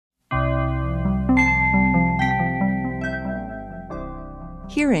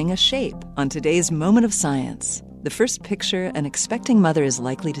hearing a shape on today's Moment of Science. The first picture an expecting mother is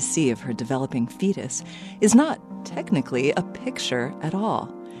likely to see of her developing fetus is not technically a picture at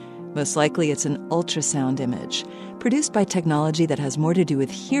all. Most likely it's an ultrasound image, produced by technology that has more to do with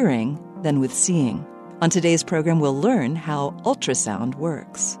hearing than with seeing. On today's program, we'll learn how ultrasound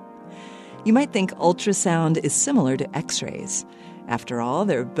works. You might think ultrasound is similar to X-rays. After all,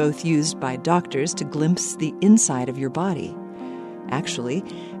 they're both used by doctors to glimpse the inside of your body. Actually,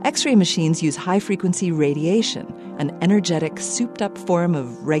 X-ray machines use high-frequency radiation, an energetic, souped-up form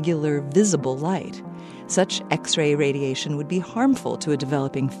of regular, visible light. Such X-ray radiation would be harmful to a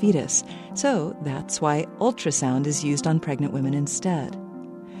developing fetus, so that's why ultrasound is used on pregnant women instead.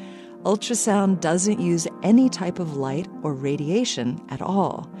 Ultrasound doesn't use any type of light or radiation at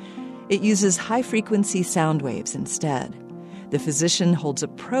all. It uses high-frequency sound waves instead. The physician holds a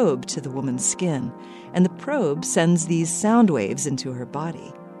probe to the woman's skin, and the probe sends these sound waves into her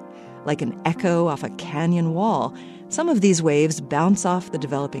body. Like an echo off a canyon wall, some of these waves bounce off the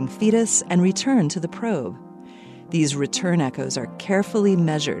developing fetus and return to the probe. These return echoes are carefully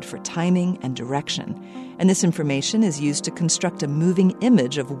measured for timing and direction, and this information is used to construct a moving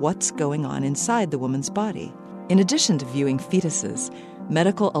image of what's going on inside the woman's body. In addition to viewing fetuses,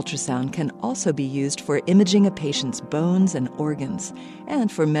 medical ultrasound can also be used for imaging a patient's bones and organs,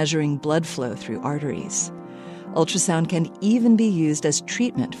 and for measuring blood flow through arteries. Ultrasound can even be used as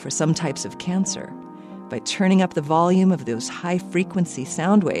treatment for some types of cancer. By turning up the volume of those high-frequency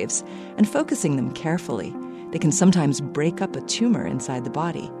sound waves and focusing them carefully, they can sometimes break up a tumor inside the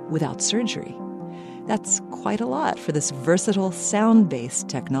body without surgery. That's quite a lot for this versatile sound-based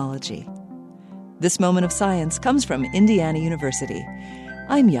technology. This Moment of Science comes from Indiana University.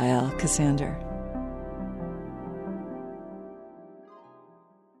 I'm Yael Cassander.